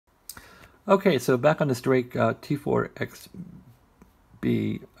Okay, so back on this Drake T4X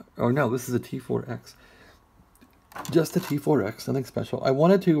B, or no, this is a T4X. Just a T4X, nothing special. I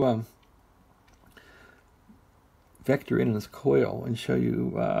wanted to vector in this coil and show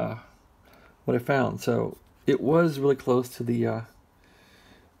you what I found. So it was really close to the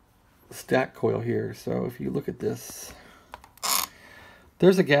stack coil here. So if you look at this,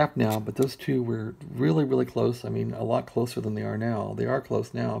 there's a gap now, but those two were really, really close. I mean, a lot closer than they are now. They are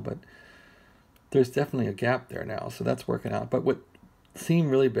close now, but there's definitely a gap there now, so that's working out. But what seemed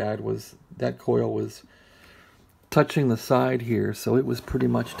really bad was that coil was touching the side here, so it was pretty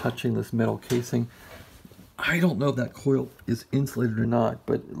much touching this metal casing. I don't know if that coil is insulated or not,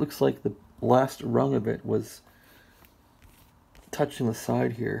 but it looks like the last rung of it was touching the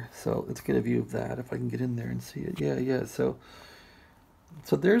side here. So let's get a view of that, if I can get in there and see it. Yeah, so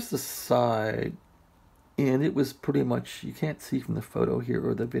there's the side, and it was pretty much, you can't see from the photo here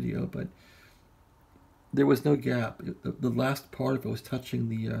or the video, but there was no gap. The last part of it was touching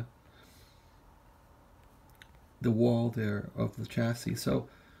the wall there of the chassis. So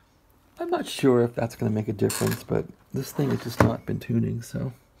I'm not sure if that's going to make a difference, but this thing has just not been tuning,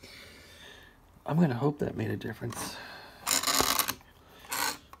 so I'm going to hope that made a difference.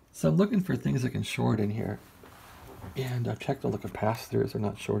 So I'm looking for things I can short in here, and I've checked all the capacitors, they're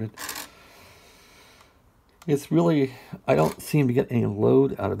not shorted. It's really, I don't seem to get any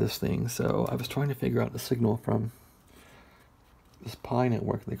load out of this thing, so I was trying to figure out the signal from this Pi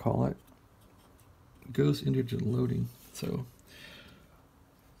network, they call it. It goes into digital loading, so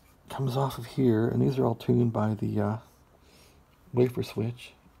it comes off of here, and these are all tuned by the wafer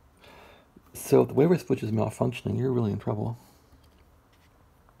switch. So if the wafer switch is malfunctioning, you're really in trouble.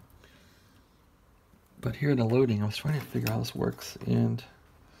 But here in the loading, I was trying to figure out how this works, and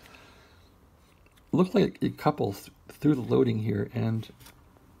it looks like it couples through the loading here, and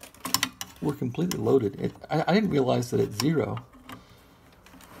we're completely loaded. I didn't realize that at 0,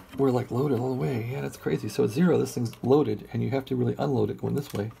 we're like loaded all the way. Yeah, that's crazy. So at 0, this thing's loaded, and you have to really unload it going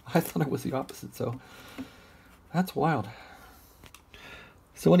this way. I thought it was the opposite, so that's wild.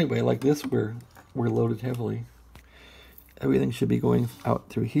 So anyway, like this, we're loaded heavily. Everything should be going out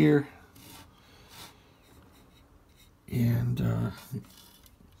through here. And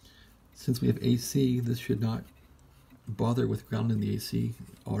since we have AC, this should not bother with grounding the AC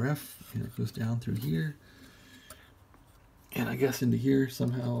RF. And it goes down through here. And I guess into here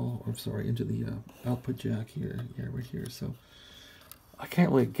somehow, or sorry, into the output jack here. Yeah, right here. So I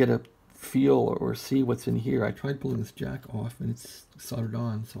can't really get a feel or see what's in here. I tried pulling this jack off and it's soldered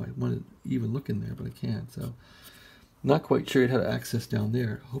on, so I want to even look in there, but I can't. So not quite sure how to access down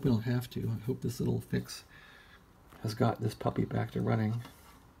there. I hope I don't have to. I hope this little fix has got this puppy back to running.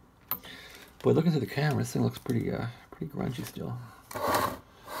 Boy, looking through the camera, this thing looks pretty grungy still.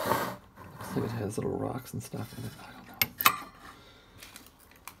 Looks like it has little rocks and stuff in it. I don't know.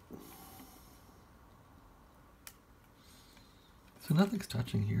 So nothing's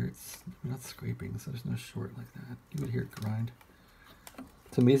touching here. It's not scraping, so there's no short like that. You would hear it grind.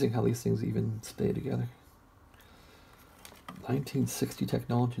 It's amazing how these things even stay together. 1960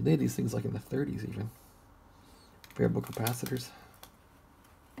 technology. They had these things like in the 30s even. Variable capacitors.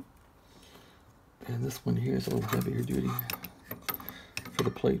 And this one here is a little heavier duty for the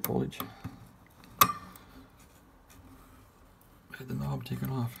plate voltage. I had the knob taken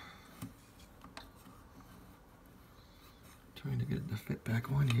off. Trying to get it to fit back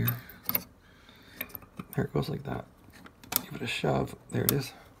on here. There it goes like that. Give it a shove. There it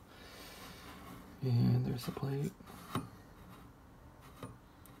is. And there's the plate.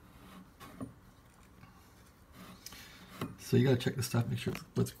 So you gotta check this stuff, make sure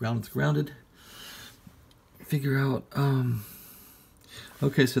it's grounded. Figure out,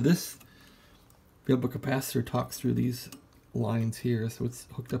 okay, so this variable capacitor talks through these lines here, so it's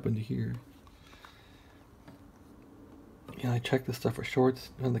hooked up into here. And I checked this stuff for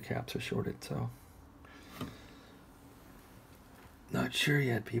shorts, none of the caps are shorted, so not sure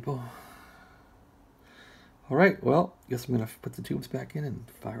yet, people. All right, well, guess I'm gonna put the tubes back in and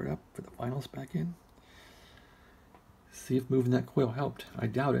fire it up, put the finals back in. See if moving that coil helped. I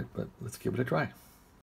doubt it, but let's give it a try.